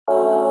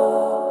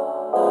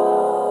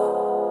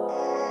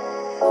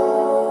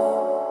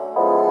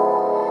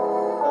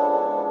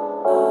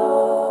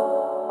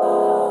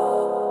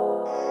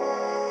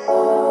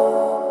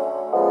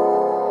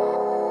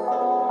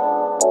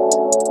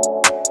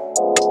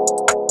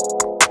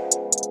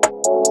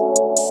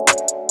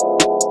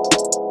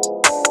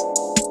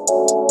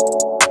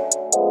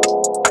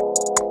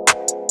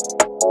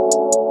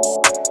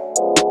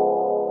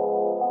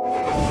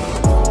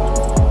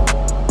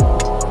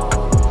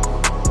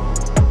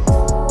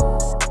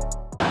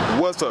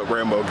What's up,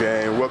 Rambo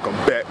gang? Welcome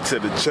back to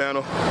the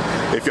channel.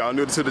 If y'all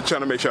new to the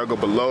channel, make sure y'all go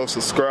below,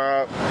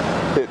 subscribe,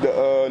 hit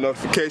the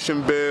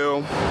notification bell,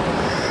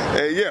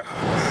 and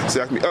yeah,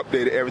 so I can be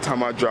updated every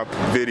time I drop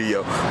a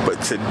video.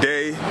 But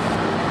today,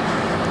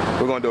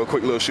 we're gonna do a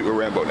quick little shoot with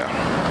Rambo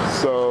now.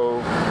 So,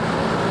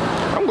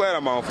 I'm glad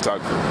I'm my own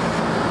photographer.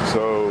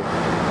 So,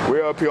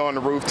 we're up here on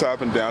the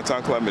rooftop in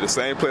downtown Columbia, the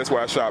same place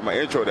where I shot my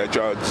intro that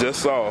y'all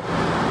just saw.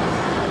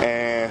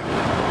 And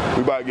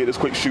we about to get this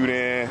quick shoot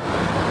in.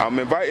 I'm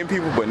inviting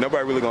people, but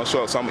nobody really gonna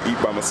show up, so I'm gonna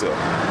eat by myself.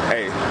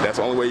 Hey, that's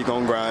the only way you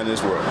gonna grind in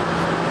this world.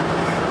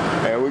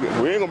 And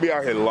we ain't gonna be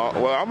out here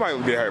long. Well, I might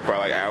be out here for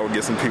like an hour,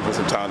 get some people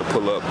some time to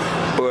pull up.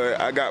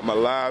 But I got my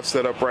live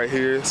set up right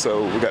here,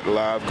 so we got the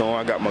live going.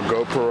 I got my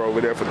GoPro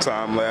over there for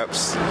time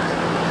lapse.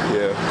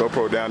 Yeah,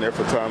 GoPro down there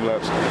for time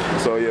lapse.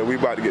 So yeah, we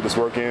about to get this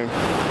work in.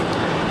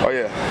 Oh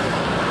yeah,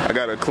 I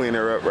gotta clean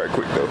her up right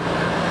quick though.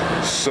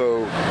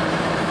 So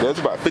there's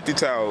about 50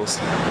 towels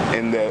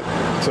in that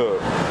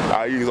tub.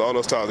 I use all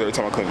those towels every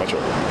time I clean my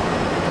truck.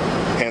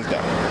 Hands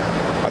down.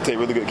 I take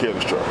really good care of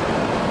this truck.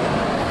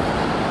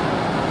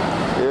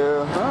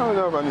 Yeah, I don't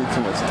know if I need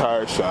too much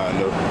tire shine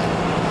though.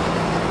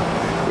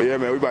 But yeah,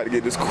 man, we about to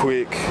get this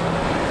quick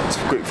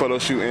photo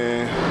shoot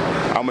in.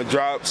 I'm gonna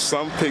drop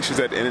some pictures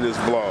at the end of this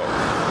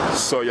vlog,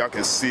 so y'all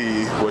can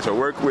see what y'all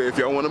work with. If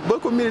y'all want to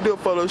book with me to do a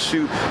photo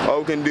shoot, or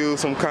we can do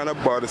some kind of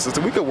barter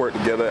system, we can work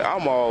together.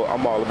 I'm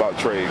all about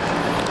trade.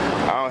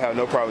 I don't have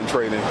no problem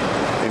trading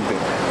anything.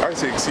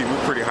 As you can see,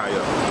 we're pretty high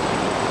up.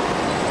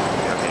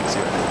 Yeah, can't see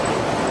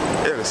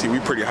that. Yeah, see,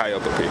 we're pretty high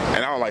up here,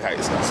 and I don't like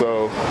heights.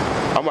 So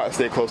I'm about to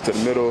stay close to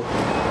the middle.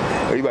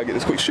 We about to get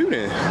this quick shoot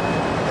in.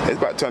 It's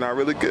about to turn out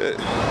really good.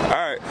 All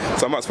right,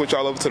 so I'm about to switch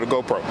all over to the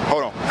GoPro.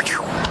 Hold on.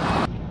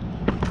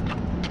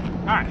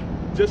 All right,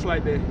 just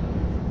like that.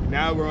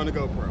 Now we're on the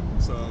GoPro.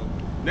 So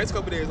next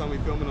couple days I'm gonna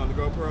be filming on the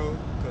GoPro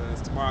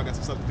because tomorrow I got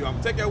some stuff to do. I'm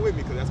gonna take y'all with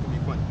me because that's gonna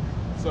be fun.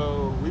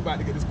 So we about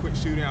to get this quick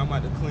shoot in. I'm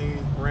about to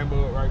clean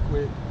Rambo up right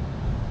quick.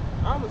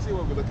 I'm gonna see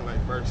what we're looking like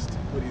first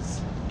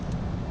with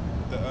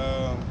the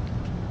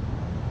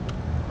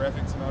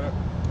graphics and all that.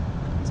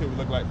 Let's see what we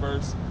look like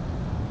first.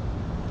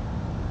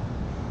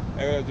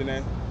 Hey,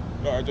 Janae.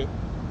 Hello, RJ.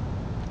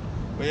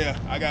 But yeah,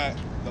 I got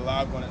the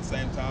live going at the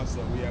same time, so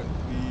we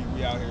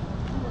out here.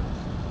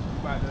 We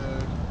about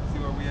to see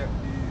where we at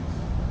with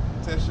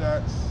these test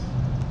shots,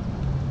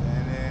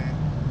 and then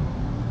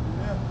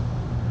yeah.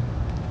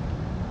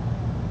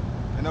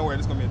 And don't worry,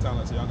 this is gonna be a time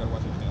lapse, so y'all gotta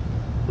watch everything.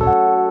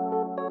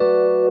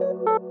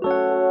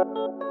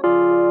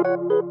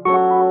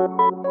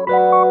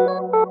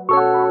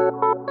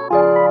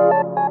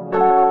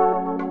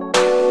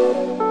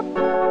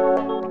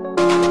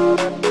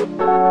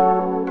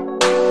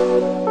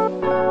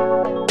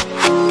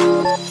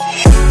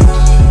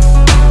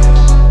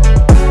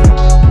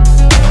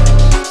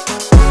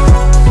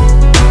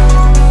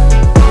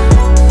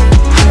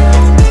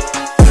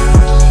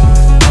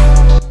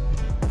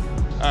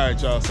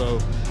 Y'all, so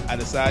I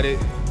decided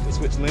to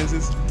switch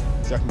lenses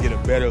so I can get a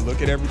better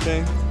look at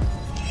everything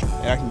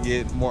and I can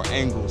get more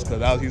angles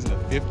because I was using a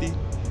 50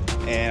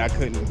 and I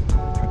couldn't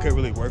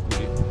really work with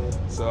it.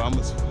 So I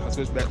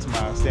switched back to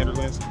my standard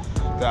lens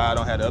because I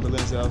don't have the other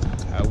lens that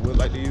I would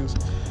like to use.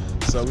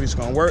 So we're just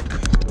gonna work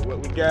with what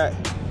we got.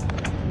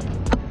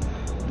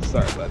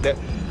 Sorry about that,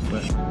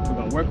 but we're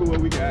gonna work with what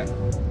we got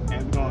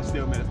and we're gonna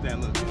still make it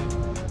stand look good.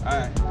 All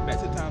right, back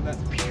to the time lapse.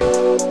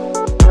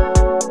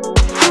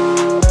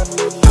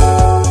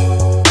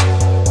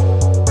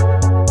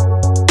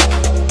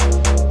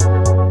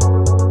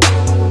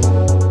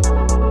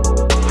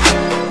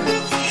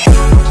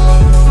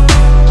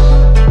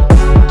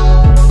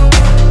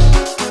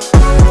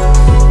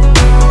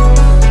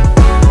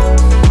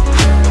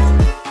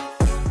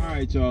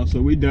 Y'all,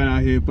 so we done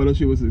out here. Photo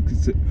shoot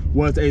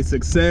was a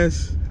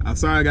success. I'm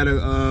sorry I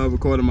gotta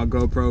record on my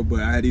GoPro,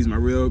 but I had to use my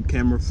real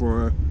camera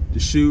for the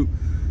shoot.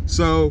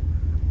 So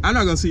I'm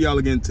not gonna see y'all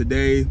again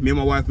today. Me and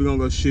my wife, we're gonna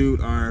go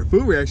shoot our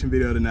food reaction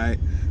video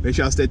tonight. Make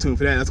sure y'all stay tuned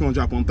for that. That's gonna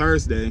drop on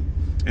Thursday.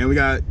 And we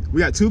got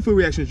 2 food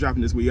reactions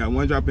dropping this week. We got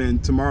one dropping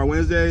tomorrow,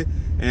 Wednesday,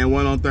 and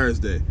one on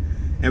Thursday.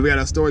 And we got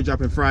our story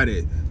dropping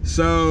Friday.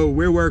 So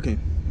we're working,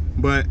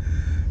 but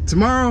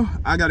tomorrow,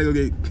 I gotta go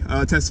get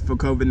tested for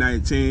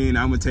COVID-19.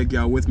 I'm gonna take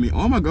y'all with me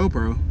on my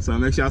GoPro, so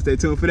make sure y'all stay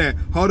tuned for that.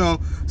 Hold on,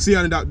 see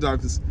y'all in the doctor's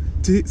office.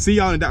 See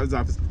y'all in the doctor's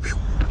office.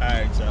 All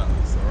right, y'all.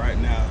 So right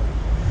now,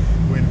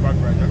 we're in the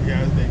parking garage. Y'all can hear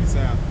everything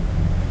sound.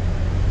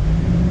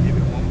 Give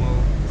it one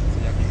more so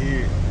y'all can hear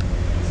it.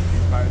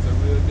 These pipes are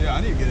real deal.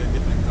 I need to get a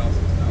different exhaust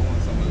system. I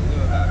want something a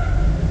little higher.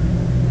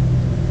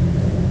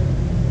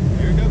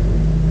 Here we go.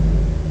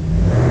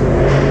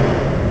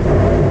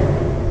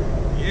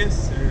 Yes,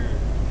 sir.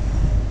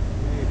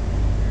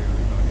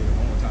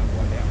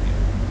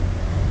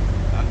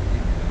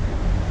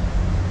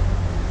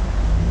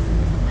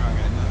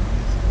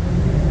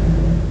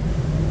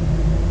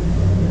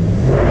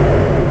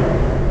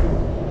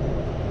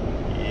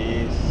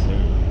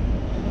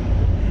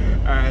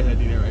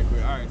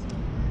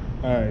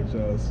 Alright,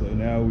 y'all, so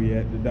now we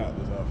at the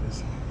doctor's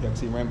office. Y'all can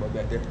see Rambo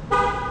back there.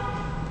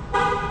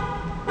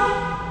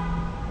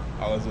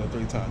 always do it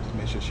 3 times, just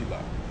make sure she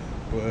locked.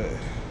 But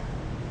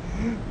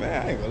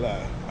man, I ain't gonna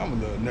lie, I'm a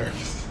little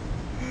nervous.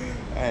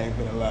 I ain't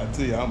gonna lie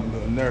to you, I'm a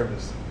little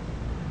nervous.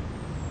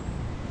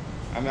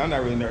 I mean, I'm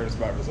not really nervous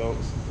about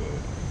results,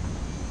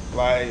 but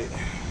like,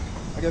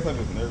 I guess I'm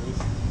just nervous.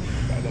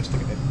 I just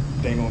sticking that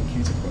thing on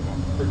Q-tip up my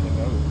freaking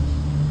nose.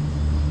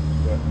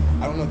 But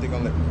I don't know if they're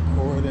gonna let me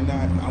record or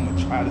not. I'm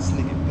gonna try to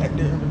sneak it back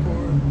there and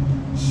record.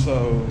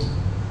 So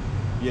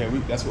yeah,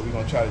 that's what we're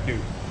gonna try to do.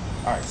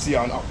 All right, see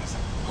y'all in the office.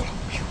 Hold on.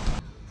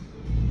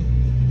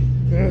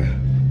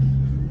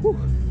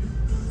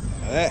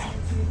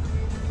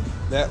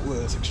 That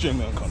was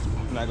extremely uncomfortable,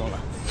 I'm not gonna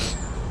lie.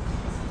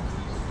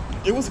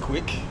 It was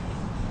quick,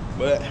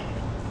 but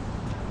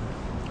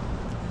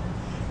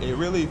it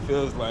really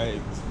feels like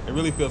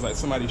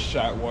somebody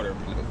shot water up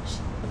your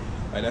nose.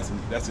 Like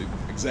that's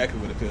exactly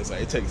what it feels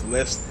like. It takes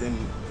less than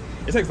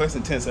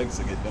 10 seconds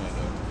to get done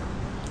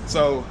though.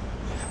 So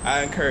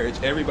I encourage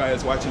everybody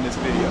that's watching this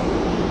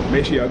video,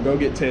 make sure y'all go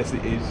get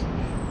tested.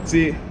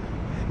 See,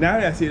 now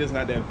that I see it's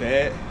not that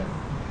bad,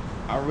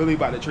 I'm really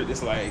about to treat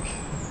this like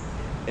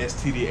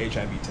STD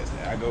HIV testing.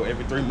 I go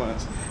every 3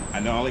 months. I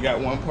know I only got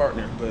one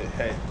partner, but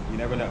hey, you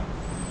never know.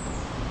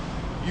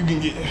 You can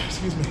get,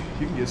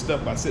 you can get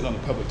stuck by sitting on the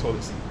public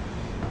toilet seat.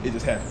 It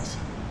just happens.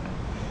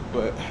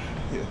 But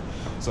yeah,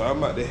 so I'm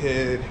about to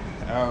head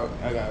out.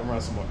 I gotta run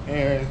some more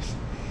errands.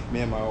 Me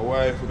and my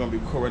wife, we're gonna be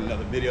recording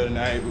another video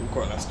tonight. We're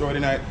recording our story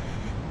tonight.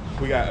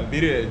 We got a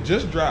video that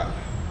just dropped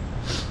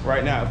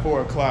right now at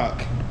 4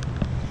 o'clock.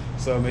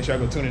 So make sure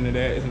y'all go tune into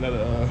that. It's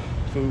another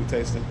food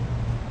tasting.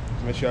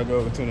 So make sure y'all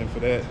go tune in for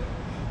that.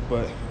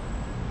 But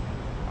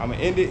I'm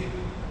gonna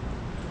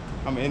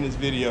end this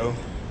video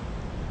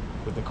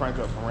with the crank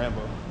up from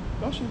Rambo.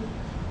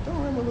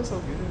 Don't Rambo look so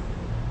good?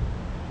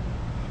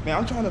 Man,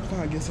 I'm trying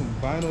to get some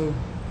vinyl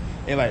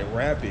and like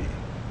wrap it.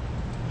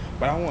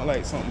 But I want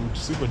like something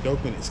super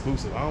dope and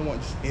exclusive. I don't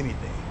want just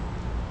anything.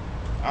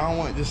 I don't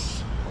want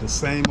just the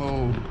same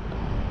old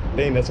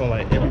thing that's on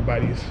like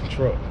everybody's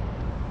truck.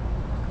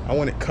 I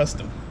want it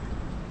custom.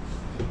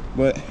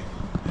 But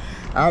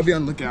I'll be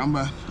on the lookout. I'm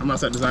about to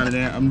start designing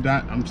that.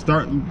 I'm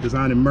starting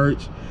designing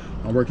merch.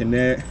 I'm working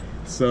that.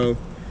 So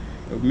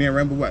me and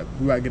Rambo,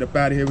 we gotta get up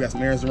out of here. We got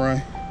some errands to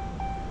run.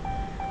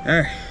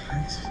 All right.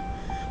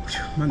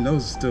 My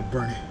nose is still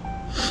burning.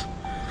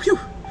 Whew.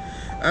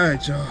 All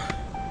right, y'all.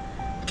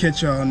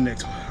 Catch y'all on the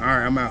next one. All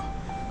right, I'm out.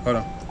 Hold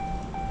on.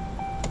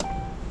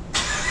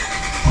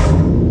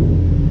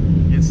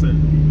 Yes, sir.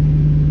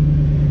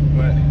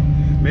 But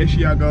make sure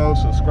y'all go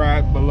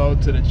subscribe below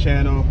to the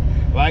channel.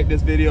 Like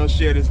this video,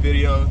 share this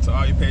video to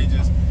all your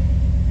pages.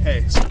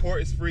 Hey,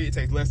 support is free. It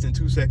takes less than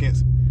 2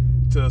 seconds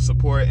to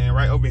support. And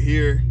right over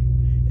here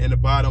in the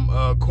bottom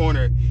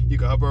corner, you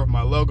can hover over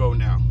my logo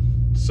now.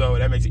 So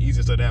that makes it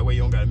easier, so that way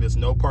you don't gotta miss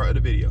no part of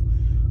the video.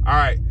 All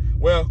right,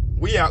 well,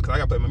 we out, because I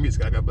gotta play my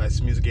music. I gotta play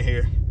some music in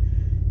here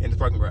in the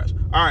parking garage.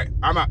 All right,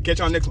 I'm out. Catch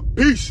y'all next one.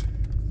 Peace.